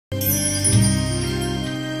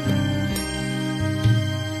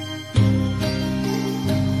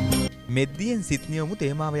මෙද්දියෙන් සිත්නියොමු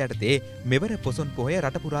තේමාව යටතේ මෙවර පොසොන් පොහොය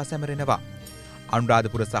රට පුරා සැමරෙනවා.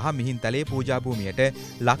 අනුරාධපුර සහ මිහින්තලේ පූජා භූමියට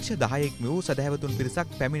ලක්ෂ 10ක් වූ සදහැවතුන්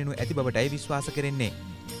පිරිසක් පැමිණෙනු ඇති බවටයි විශ්වාස කෙරෙන්නේ.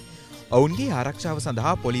 ඔවුන්ගේ ආරක්ෂාව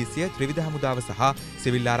සඳහා පොලිසිය, ත්‍රිවිධ හමුදාව සහ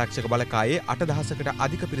සිවිල් ආරක්ෂක බලකායේ 8000කට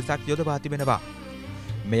අධික පිරිසක් යොදවා තිබෙනවා.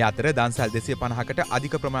 මේ අතර දන්සල් 250කට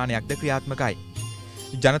අධික ප්‍රමාණයක්ද ක්‍රියාත්මකයි.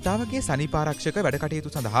 ජනතාවගේ සනීපාරක්ෂක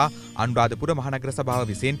වැඩකටයුතු සඳහා අනුරාධපුර මහනගර සභාව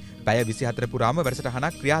විසින් පැය 24 පුරාම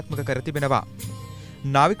වැඩසටහනක් ක්‍රියාත්මක කර තිබෙනවා.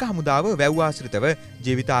 නාවික හමුදාව වැව් ආශ්‍රිතව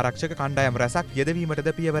ජීවිත ආරක්ෂක කණ්ඩායම් රැසක්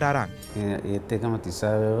යෙදවීමටද පියවර අරන්. ඒත් එකම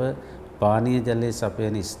තිසාවේව පානීය ජලයේ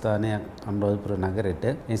සපයන ස්ථානයක් අනුරාධපුර නගරෙට.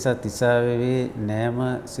 ඒ නිසා තිසාවේවේ නෑම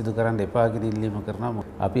සිදු කරන්න එපා කියන ඉල්ලීම කරනවා.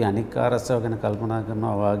 අපි අනික් ආරක්ෂාව ගැන කල්පනා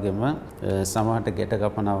කරනවා වාගෙම සමහරට ගැට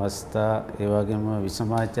කපන අවස්ථා, ඒ වගේම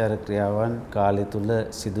විසමාචාර ක්‍රියාවන් කාලය තුල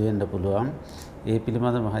සිදු වෙන්න පුළුවන්. ඒ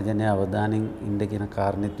පිළිබඳ මහජනයා අවධානයෙන් ඉන්න කියන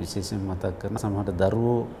කාරණෙත් විශේෂයෙන් මතක් කරනවා. සමහරට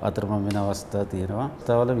දරුවෝ අතරමං වෙන අවස්ථා තියෙනවා.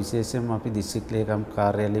 තවල විශේෂයෙන්ම අපි දිස්ත්‍රික් ලේකම්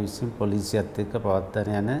කාර්යාලය විසින් පොලිසියත් එක්ක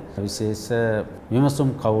පවත්වාගෙන යන විශේෂ විමසුම්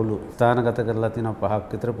කවුළු ස්ථානගත කරලා තියෙනවා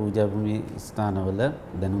 5ක් විතර පූජා භූමි ස්ථානවල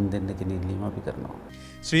දැනුම් දෙන්න කියන ඉල්ලීම අපි කරනවා.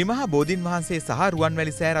 ශ්‍රී මහා බෝධීන් වහන්සේ සහ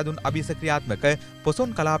රුවන්වැලි සෑ රදුන් අභියස ක්‍රියාත්මක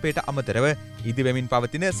පොසොන් කලාපයට අමතරව ඉදිවෙමින්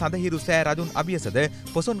පවතින සඳහිරු සෑ රදුන් අභියසද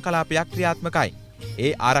පොසොන් කලාපයක් ක්‍රියාත්මකයි. ඒ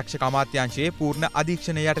ආරක්ෂක අමාත්‍යාංශයේ පූර්ණ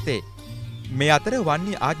අධීක්ෂණය යටතේ. මේ අතර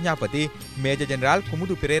වන්නි ආඥාපති මේජර් ජෙනරාල්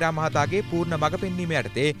කුමුදු පෙරේරා මහතාගේ පූර්ණ මඟ පෙන්වීම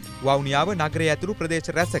යටතේ වවුනියාව නගරය ඇතුළු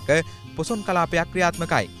ප්‍රදේශ රැසක පොසොන් කලාපයක්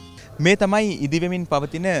ක්‍රියාත්මකයි. මේ තමයි ඉදිවෙමින්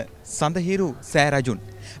පවතින සඳහිරු සෑ රජුන්.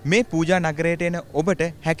 මේ පූජා නගරයට එන ඔබට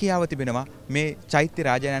හැකියාව තිබෙනවා මේ චෛත්‍ය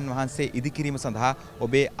රාජානන් වහන්සේ ඉදිකිරීම සඳහා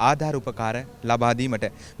ඔබේ ආධාර උපකාර ලබා දීමට.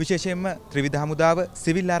 විශේෂයෙන්ම ත්‍රිවිධ හමුදාව,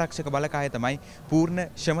 සිවිල් ආරක්ෂක බලකාය තමයි පූර්ණ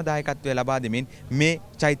ශ්‍රමදායකත්වය ලබා දෙමින් මේ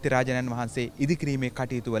චෛත්‍ය රාජානන් වහන්සේ ඉදිකිරීමේ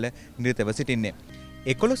කටයුතු වල නිරතව සිටින්නේ.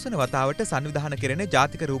 11 වන වතාවට සංවිධානය කෙරෙන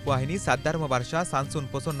ජාතික රූපවාහිනී සද්ධර්ම වර්ෂා සංසුන්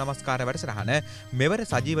පොසොන් නමස්කාර වැඩසටහන මෙවර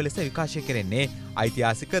සජීව ලෙස විකාශය කෙරෙන්නේ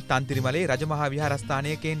ඓතිහාසික තන්තිරිමලේ රජමහා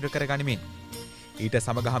විහාරස්ථානය කේන්ද්‍ර කරගනිමින්. ඊට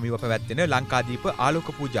සමගාමීව පැවැත්වෙන ලංකාදීප ආලෝක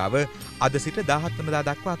පූජාව අද සිට 17 වනදා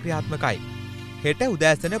දක්වා ක්‍රියාත්මකයි. හෙට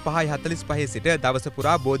උදෑසන 5:45 සිට දවස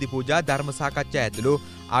පුරා බෝධි පූජා, ධර්ම සාකච්ඡා ඇතුළු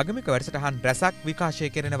ආගමික වැඩසටහන් රැසක් විකාශය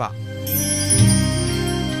කෙරෙනවා.